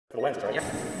I'm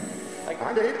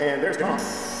Dave, and there's Tom.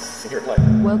 Here, play.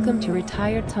 Welcome to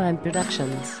Retired Time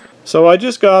Productions. So I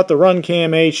just got the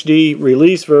RunCamHD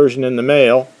release version in the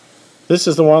mail. This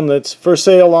is the one that's for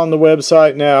sale on the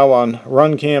website now on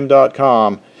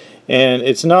RunCam.com, and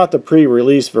it's not the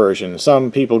pre-release version.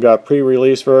 Some people got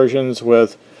pre-release versions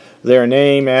with their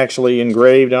name actually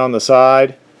engraved on the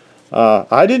side.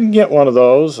 I didn't get one of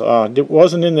those. It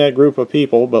wasn't in that group of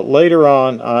people, but later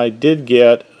on I did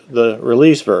get the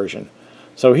release version.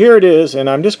 So here it is, and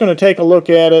I'm just going to take a look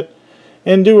at it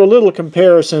and do a little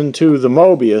comparison to the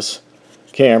Mobius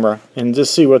camera and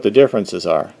just see what the differences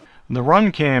are. The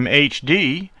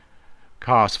RunCamHD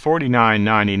costs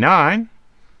 $49.99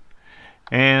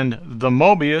 and the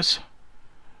Mobius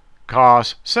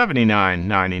costs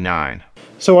 $79.99.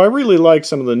 So I really like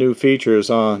some of the new features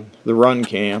on the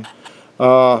RunCam.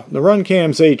 The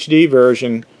RunCam's HD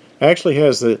version actually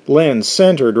has the lens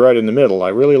centered right in the middle. I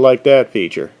really like that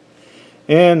feature.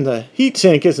 And the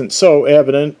heatsink isn't so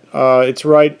evident. It's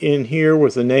right in here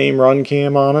with the name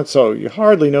RunCam on it, so you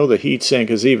hardly know the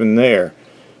heatsink is even there.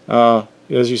 As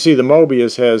you see, the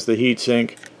Mobius has the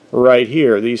heatsink right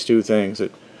here, these two things. I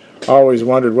always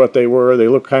wondered what they were. They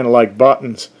look kind of like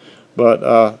buttons,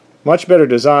 but much better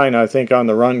design, I think, on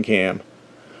the RunCam.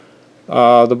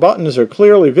 The buttons are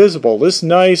clearly visible. This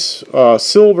nice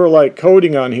silver-like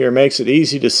coating on here makes it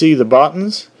easy to see the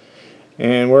buttons.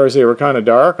 And whereas they were kind of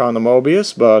dark on the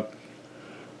Mobius, but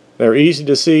they're easy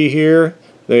to see here.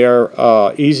 They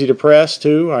are easy to press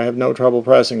too. I have no trouble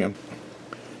pressing them.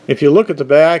 If you look at the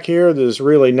back here, there's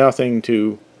really nothing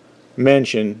to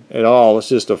mention at all. It's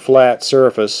just a flat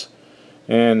surface.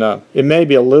 And it may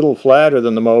be a little flatter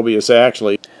than the Mobius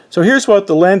actually. So here's what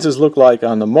the lenses look like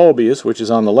on the Mobius, which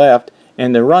is on the left,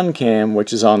 and the RunCam,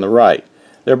 which is on the right.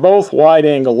 They're both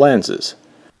wide-angle lenses.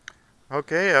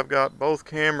 Okay, I've got both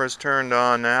cameras turned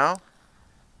on now.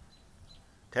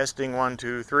 Testing 1,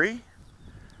 2, 3.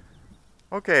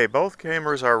 Okay, both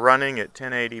cameras are running at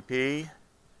 1080p.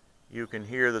 You can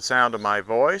hear the sound of my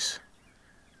voice.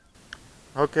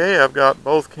 Okay, I've got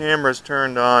both cameras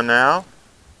turned on now.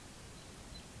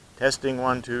 Testing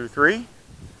 1, 2, 3.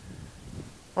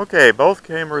 Okay, both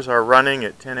cameras are running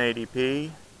at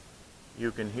 1080p.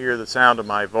 You can hear the sound of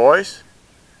my voice.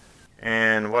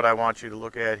 And what I want you to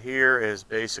look at here is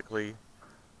basically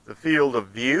the field of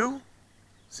view.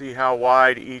 See how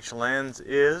wide each lens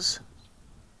is.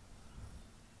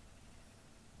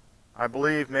 I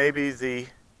believe maybe the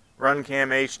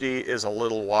RunCamHD is a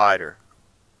little wider.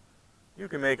 You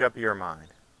can make up your mind.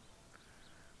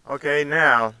 Okay,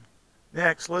 now,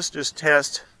 next let's just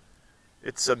test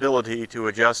its ability to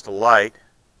adjust the light,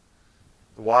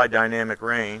 the wide dynamic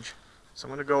range. So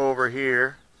I'm going to go over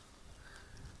here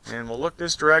and we'll look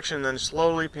this direction, then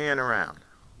slowly pan around.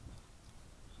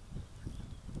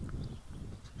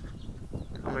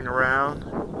 Coming around.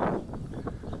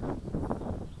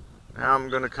 Now I'm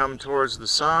going to come towards the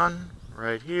sun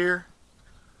right here.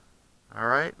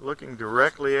 Alright, looking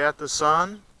directly at the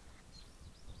sun.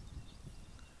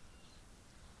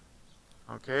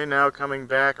 Okay, now coming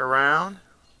back around.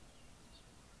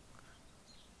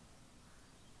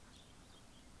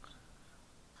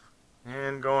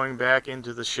 And going back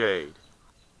into the shade.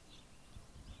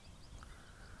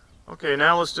 Okay,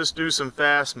 now let's just do some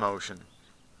fast motion.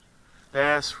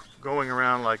 Fast going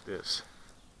around like this.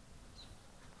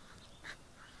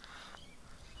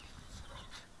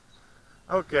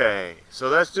 Okay,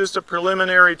 so that's just a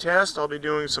preliminary test. I'll be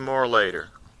doing some more later.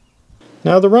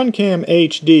 Now the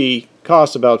RunCamHD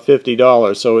costs about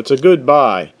 $50, so it's a good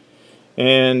buy.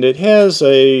 And it has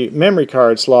a memory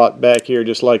card slot back here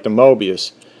just like the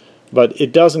Mobius. But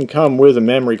it doesn't come with a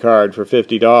memory card for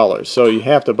 $50, so you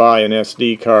have to buy an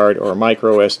SD card or a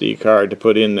micro SD card to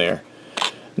put in there.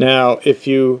 Now, if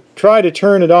you try to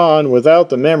turn it on without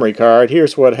the memory card,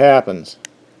 here's what happens.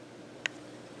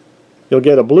 You'll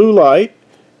get a blue light,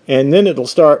 and then it'll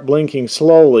start blinking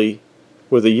slowly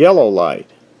with a yellow light.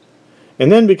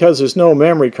 And then because there's no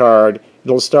memory card,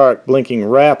 it'll start blinking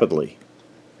rapidly.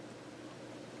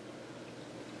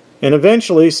 And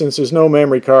eventually, since there's no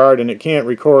memory card and it can't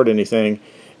record anything,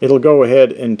 it'll go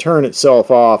ahead and turn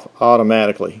itself off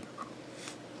automatically.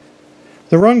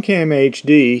 The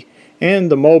RunCamHD and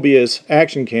the Mobius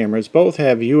action cameras both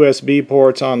have USB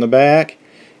ports on the back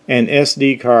and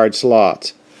SD card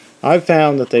slots. I've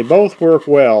found that they both work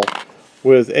well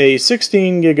with a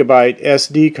 16 gigabyte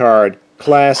SD card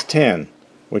class 10,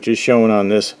 which is shown on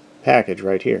this package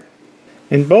right here.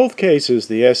 In both cases,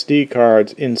 the SD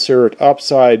cards insert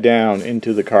upside down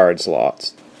into the card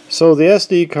slots. So the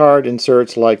SD card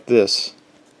inserts like this.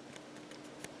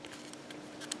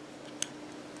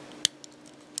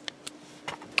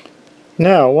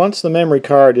 Now, once the memory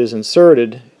card is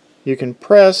inserted, you can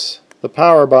press the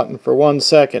power button for 1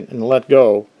 second and let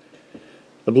go.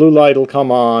 The blue light will come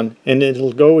on and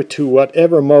it'll go to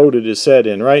whatever mode it is set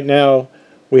in. Right now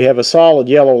we have a solid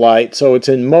yellow light, so it's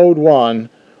in mode 1,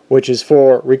 which is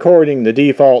for recording the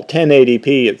default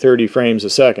 1080p at 30 frames a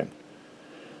second.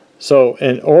 So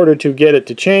in order to get it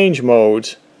to change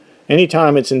modes,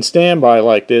 anytime it's in standby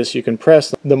like this, you can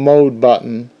press the mode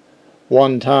button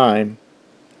 1 time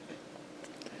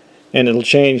and it'll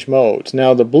change modes.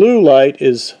 Now the blue light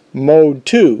is mode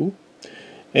 2,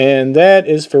 and that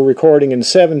is for recording in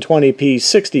 720p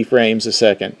 60 frames a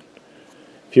second.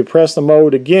 If you press the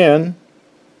mode again,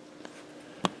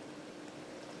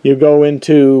 you go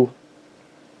into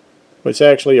what's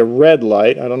actually a red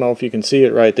light. I don't know if you can see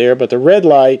it right there, but the red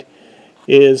light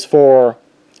is for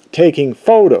taking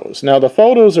photos. Now the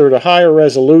photos are at a higher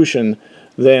resolution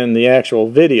than the actual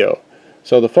video.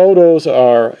 So the photos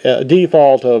are a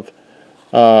default of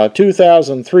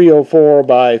 2304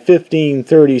 by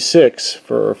 1536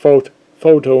 for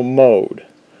photo mode.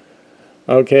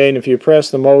 Okay, and if you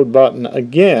press the mode button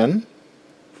again,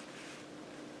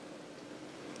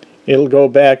 it'll go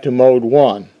back to mode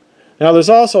 1. Now there's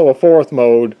also a fourth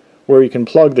mode where you can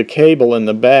plug the cable in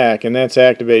the back, and that's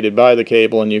activated by the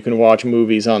cable, and you can watch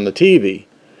movies on the TV.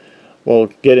 We'll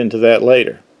get into that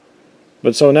later.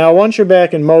 But so now once you're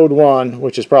back in mode 1,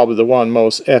 which is probably the one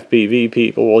most FPV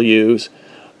people will use,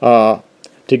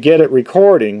 to get it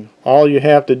recording, all you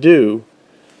have to do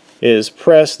is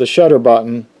press the shutter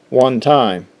button 1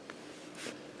 time.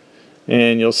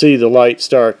 And you'll see the light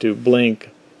start to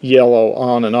blink yellow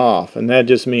on and off, and that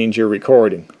just means you're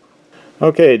recording.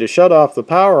 Okay, to shut off the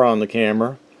power on the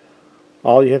camera,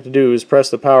 all you have to do is press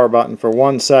the power button for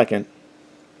 1 second,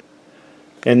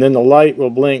 and then the light will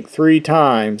blink 3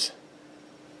 times,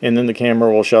 and then the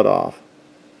camera will shut off.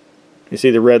 You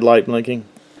see the red light blinking?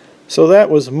 So that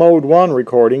was mode 1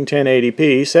 recording,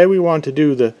 1080p. Say we want to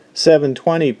do the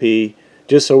 720p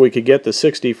just so we could get the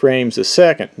 60 frames a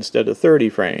second instead of 30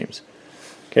 frames.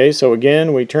 Okay, so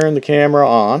again we turn the camera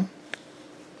on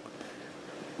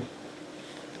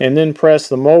and then press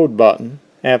the mode button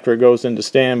after it goes into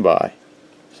standby.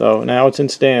 So now it's in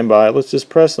standby. Let's just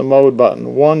press the mode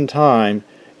button 1 time,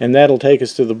 and that'll take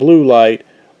us to the blue light,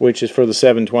 which is for the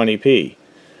 720p.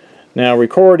 Now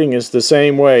recording is the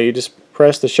same way. You just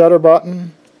press the shutter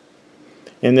button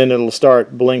and then it'll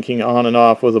start blinking on and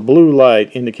off with a blue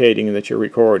light indicating that you're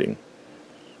recording.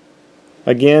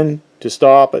 Again, to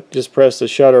stop it, just press the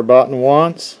shutter button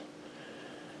once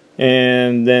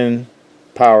and then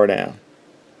power down.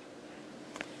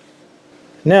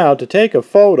 Now to take a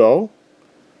photo,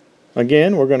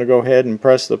 again we're going to go ahead and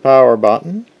press the power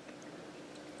button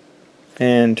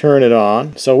and turn it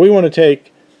on. So we want to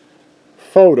take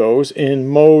photos in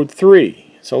mode 3.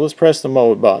 So let's press the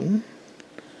mode button.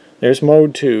 There's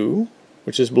mode 2,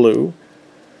 which is blue,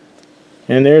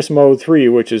 and there's mode 3,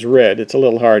 which is red. It's a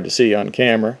little hard to see on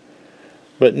camera.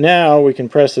 But now we can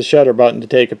press the shutter button to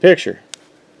take a picture.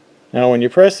 Now when you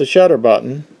press the shutter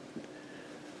button,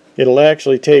 it'll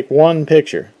actually take 1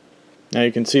 picture. Now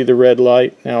you can see the red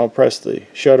light. Now I'll press the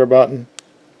shutter button,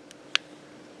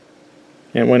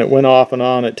 and when it went off and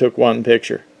on, it took 1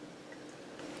 picture.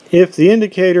 If the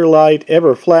indicator light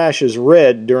ever flashes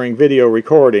red during video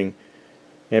recording,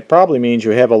 it probably means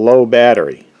you have a low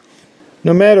battery.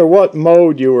 No matter what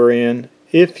mode you are in,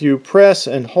 if you press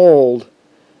and hold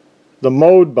the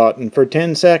mode button for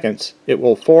 10 seconds, it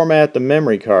will format the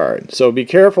memory card. So be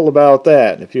careful about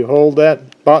that. If you hold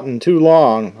that button too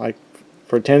long, like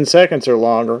for 10 seconds or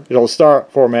longer, it'll start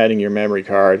formatting your memory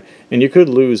card, and you could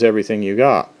lose everything you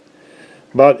got.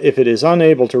 But if it is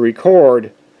unable to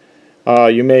record,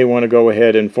 you may want to go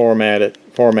ahead and format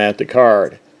the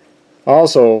card.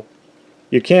 Also,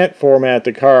 you can't format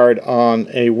the card on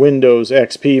a Windows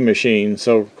XP machine,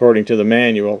 so according to the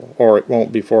manual, or it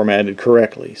won't be formatted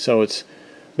correctly. So it's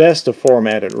best to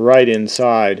format it right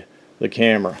inside the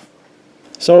camera.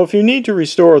 So if you need to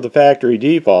restore the factory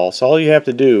defaults, all you have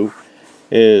to do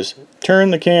is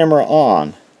turn the camera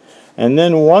on, and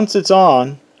then once it's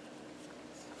on,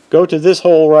 go to this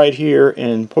hole right here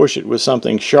and push it with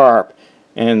something sharp,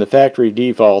 and the factory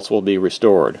defaults will be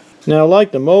restored. Now,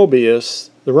 like the Mobius,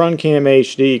 the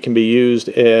RunCamHD can be used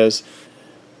as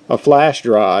a flash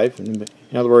drive. In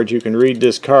other words, you can read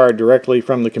this card directly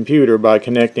from the computer by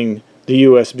connecting the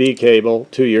USB cable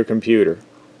to your computer.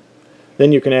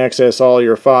 Then you can access all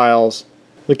your files.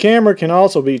 The camera can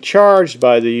also be charged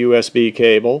by the USB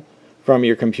cable from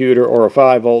your computer or a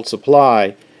 5-volt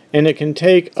supply, and it can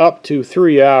take up to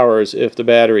 3 hours if the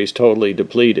battery is totally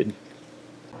depleted.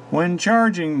 When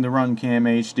charging the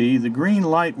RunCamHD, the green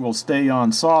light will stay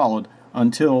on solid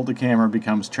until the camera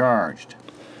becomes charged.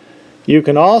 You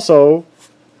can also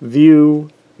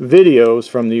view videos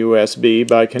from the USB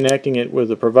by connecting it with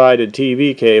the provided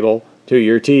TV cable to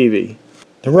your TV.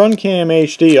 The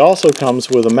RunCamHD also comes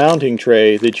with a mounting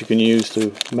tray that you can use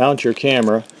to mount your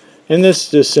camera, and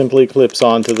this just simply clips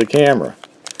onto the camera.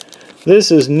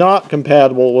 This is not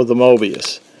compatible with the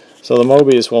Mobius, so the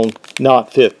Mobius will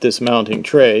not fit this mounting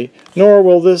tray, nor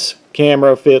will this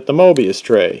camera fit the Mobius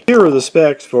tray. Here are the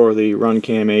specs for the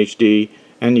RunCamHD,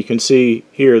 and you can see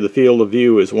here the field of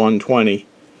view is 120.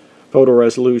 Photo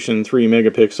resolution 3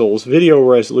 megapixels. Video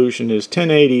resolution is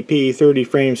 1080p 30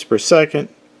 frames per second.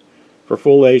 For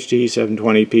full HD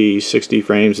 720p 60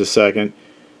 frames a second.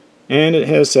 And it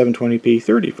has 720p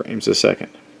 30 frames a second.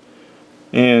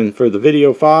 And for the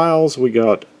video files we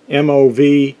got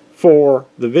MOV for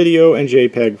the video and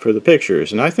JPEG for the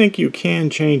pictures. And I think you can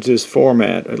change this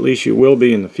format. At least you will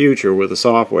be in the future with the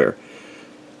software.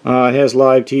 It has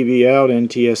live TV out,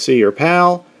 NTSC or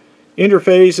PAL.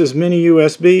 Interface is mini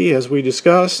USB as we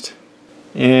discussed.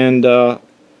 And the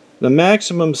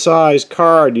maximum size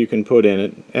card you can put in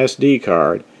it, SD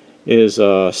card, is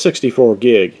 64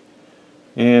 gig.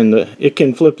 And it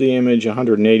can flip the image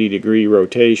 180 degree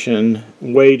rotation.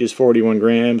 Weight is 41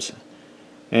 grams,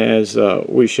 as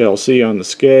we shall see on the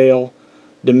scale.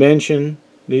 Dimension,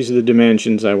 these are the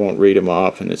dimensions, I won't read them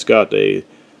off. And it's got a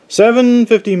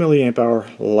 750 milliamp hour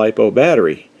LiPo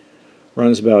battery.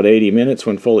 Runs about 80 minutes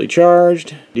when fully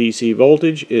charged. DC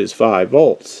voltage is 5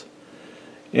 volts.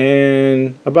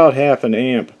 And about half an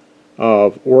amp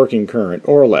of working current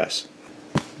or less.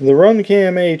 The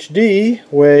RunCamHD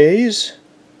weighs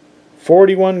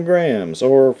 41 grams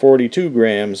or 42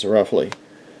 grams roughly.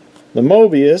 The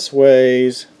Mobius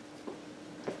weighs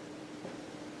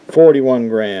 41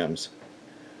 grams.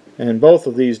 And both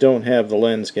of these don't have the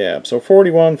lens cap. So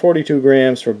 41, 42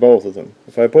 grams for both of them.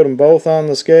 If I put them both on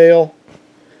the scale,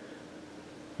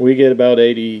 we get about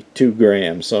 82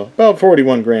 grams. So about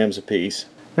 41 grams apiece.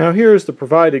 Now here's the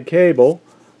provided cable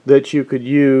that you could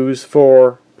use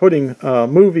for putting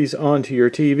movies onto your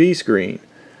TV screen.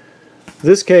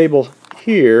 This cable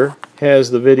here has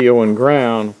the video and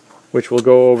ground, which will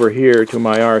go over here to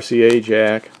my RCA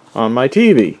jack on my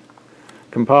TV.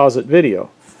 Composite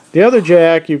video. The other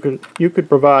jack, you could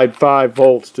provide 5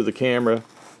 volts to the camera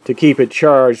to keep it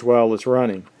charged while it's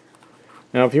running.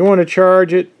 Now if you want to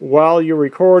charge it while you're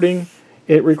recording,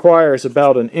 it requires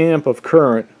about an amp of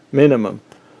current minimum.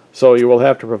 So you will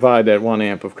have to provide that 1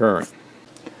 amp of current.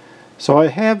 So I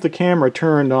have the camera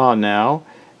turned on now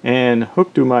and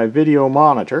hooked to my video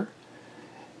monitor,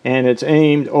 and it's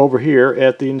aimed over here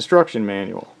at the instruction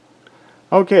manual.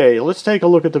 Okay, let's take a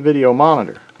look at the video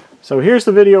monitor. So here's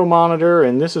the video monitor,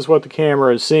 and this is what the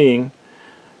camera is seeing,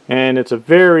 and it's a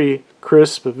very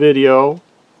crisp video.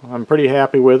 I'm pretty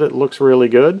happy with it. It looks really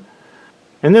good.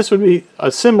 And this would be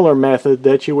a similar method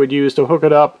that you would use to hook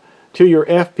it up to your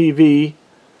FPV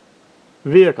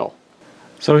vehicle.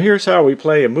 So here's how we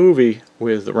play a movie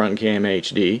with the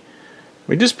RunCamHD.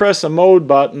 We just press the mode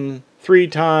button 3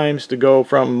 times to go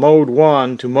from mode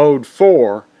 1 to mode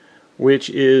 4, which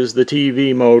is the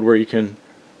TV mode where you can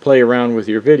play around with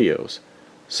your videos.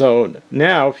 So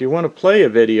now if you want to play a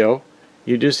video,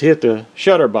 you just hit the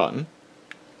shutter button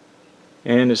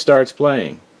and it starts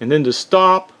playing. And then to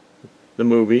stop the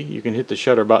movie, you can hit the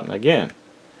shutter button again.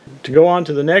 To go on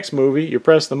to the next movie, you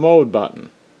press the mode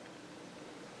button.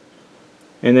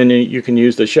 And then you can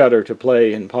use the shutter to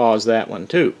play and pause that one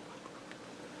too.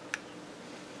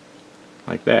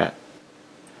 Like that.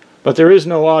 But there is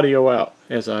no audio out,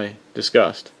 as I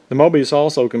discussed. The Mobius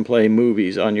also can play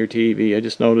movies on your TV. I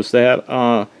just noticed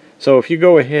that. So if you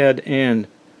go ahead and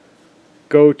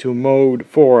go to mode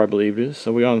 4, I believe it is.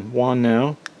 So we're on 1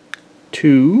 now.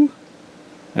 2.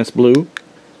 That's blue.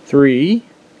 3.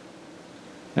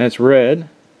 That's red.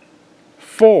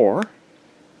 4.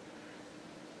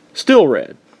 Still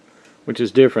red, which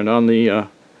is different. On the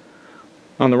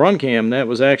RunCam, that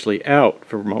was actually out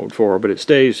for mode 4, but it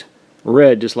stays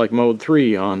red just like mode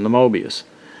 3 on the Mobius.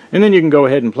 And then you can go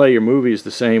ahead and play your movies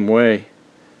the same way.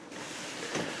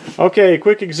 Okay,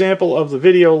 quick example of the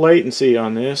video latency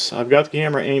on this. I've got the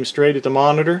camera aimed straight at the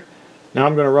monitor. Now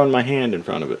I'm going to run my hand in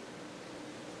front of it.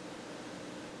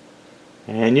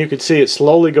 And you can see it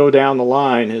slowly go down the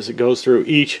line as it goes through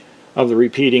each of the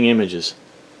repeating images.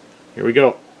 Here we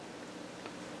go.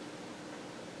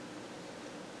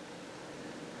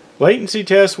 Latency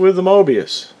test with the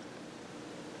Mobius.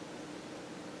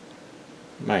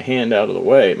 My hand out of the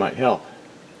way might help.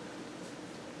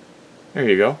 There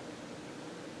you go.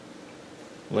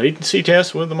 Latency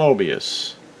test with the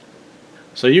Mobius.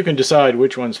 So you can decide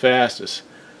which one's fastest.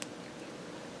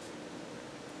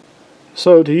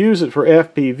 So to use it for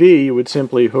FPV, you would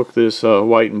simply hook this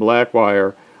white and black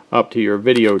wire up to your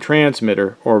video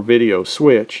transmitter or video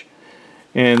switch,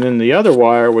 and then the other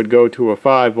wire would go to a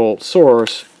 5-volt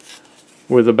source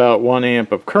with about 1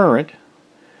 amp of current,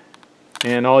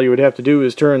 and all you would have to do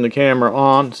is turn the camera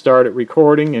on, start it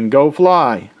recording, and go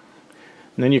fly.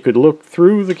 And then you could look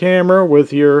through the camera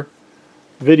with your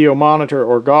video monitor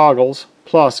or goggles,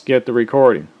 plus get the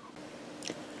recording.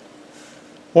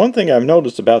 One thing I've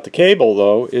noticed about the cable,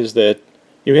 though, is that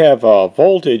you have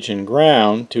voltage and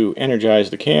ground to energize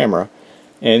the camera,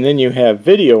 and then you have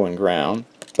video and ground,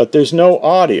 but there's no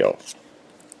audio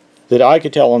that I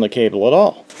could tell on the cable at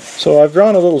all. So I've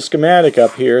drawn a little schematic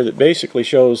up here that basically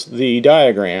shows the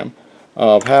diagram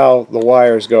of how the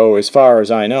wires go as far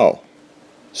as I know.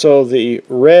 So the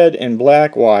red and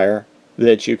black wire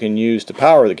that you can use to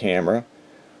power the camera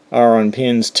are on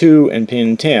pins 2 and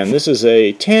pin 10. This is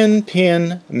a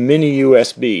 10-pin mini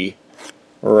USB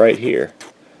right here.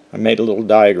 I made a little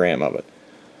diagram of it.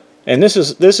 And this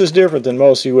is different than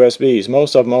most USBs.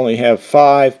 Most of them only have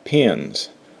 5 pins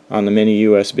on the mini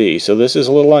USB. So this is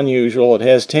a little unusual. It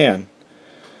has 10.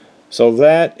 So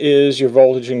that is your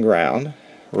voltage and ground,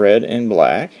 red and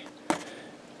black.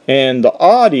 And the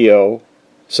audio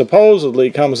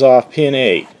supposedly comes off pin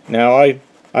 8. Now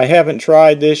I haven't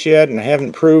tried this yet and I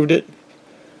haven't proved it,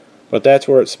 but that's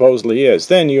where it supposedly is.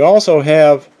 Then you also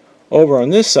have over on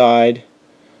this side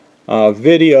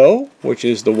video, which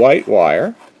is the white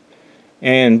wire,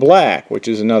 and black, which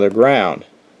is another ground.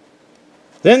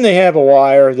 Then they have a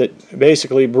wire that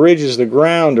basically bridges the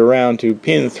ground around to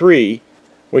pin 3,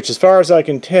 which as far as I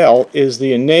can tell is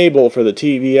the enable for the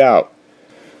TV out.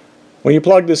 When you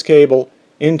plug this cable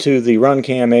into the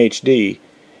RunCamHD,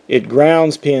 it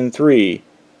grounds pin 3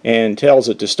 and tells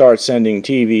it to start sending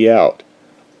TV out,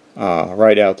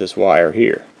 right out this wire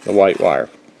here, the white wire.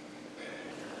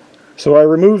 So I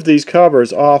removed these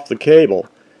covers off the cable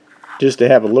just to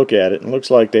have a look at it. It looks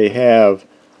like they have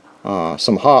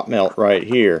some hot melt right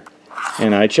here,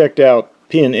 and I checked out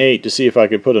pin 8 to see if I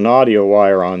could put an audio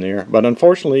wire on there, but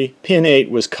unfortunately pin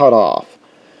 8 was cut off.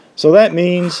 So that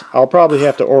means I'll probably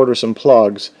have to order some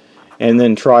plugs and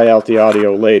then try out the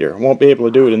audio later. Won't be able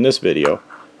to do it in this video,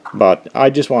 but I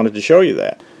just wanted to show you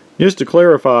that. Just to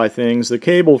clarify things, the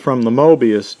cable from the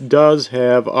Mobius does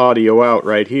have audio out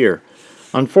right here.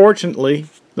 Unfortunately,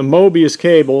 the Mobius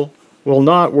cable will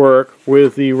not work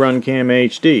with the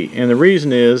RunCamHD, and the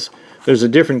reason is there's a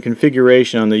different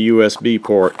configuration on the USB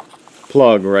port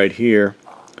plug right here.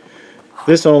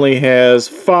 This only has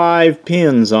 5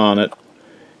 pins on it,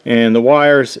 and the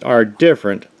wires are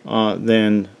different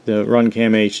than the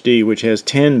RunCamHD, which has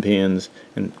 10 pins,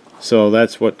 and so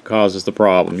that's what causes the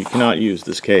problem. You cannot use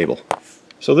this cable.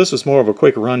 So this is more of a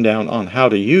quick rundown on how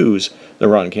to use the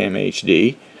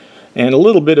RunCamHD and a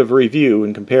little bit of review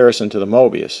in comparison to the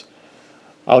Mobius.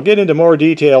 I'll get into more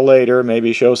detail later,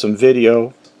 maybe show some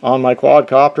video on my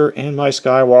quadcopter and my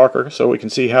Skywalker so we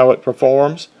can see how it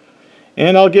performs.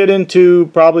 And I'll get into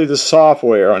probably the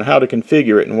software on how to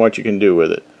configure it and what you can do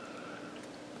with it.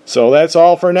 So that's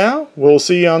all for now. We'll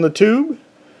see you on the tube.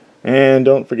 And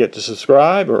don't forget to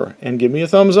subscribe and give me a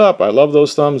thumbs up. I love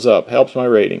those thumbs up. Helps my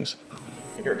ratings.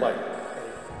 Here, play.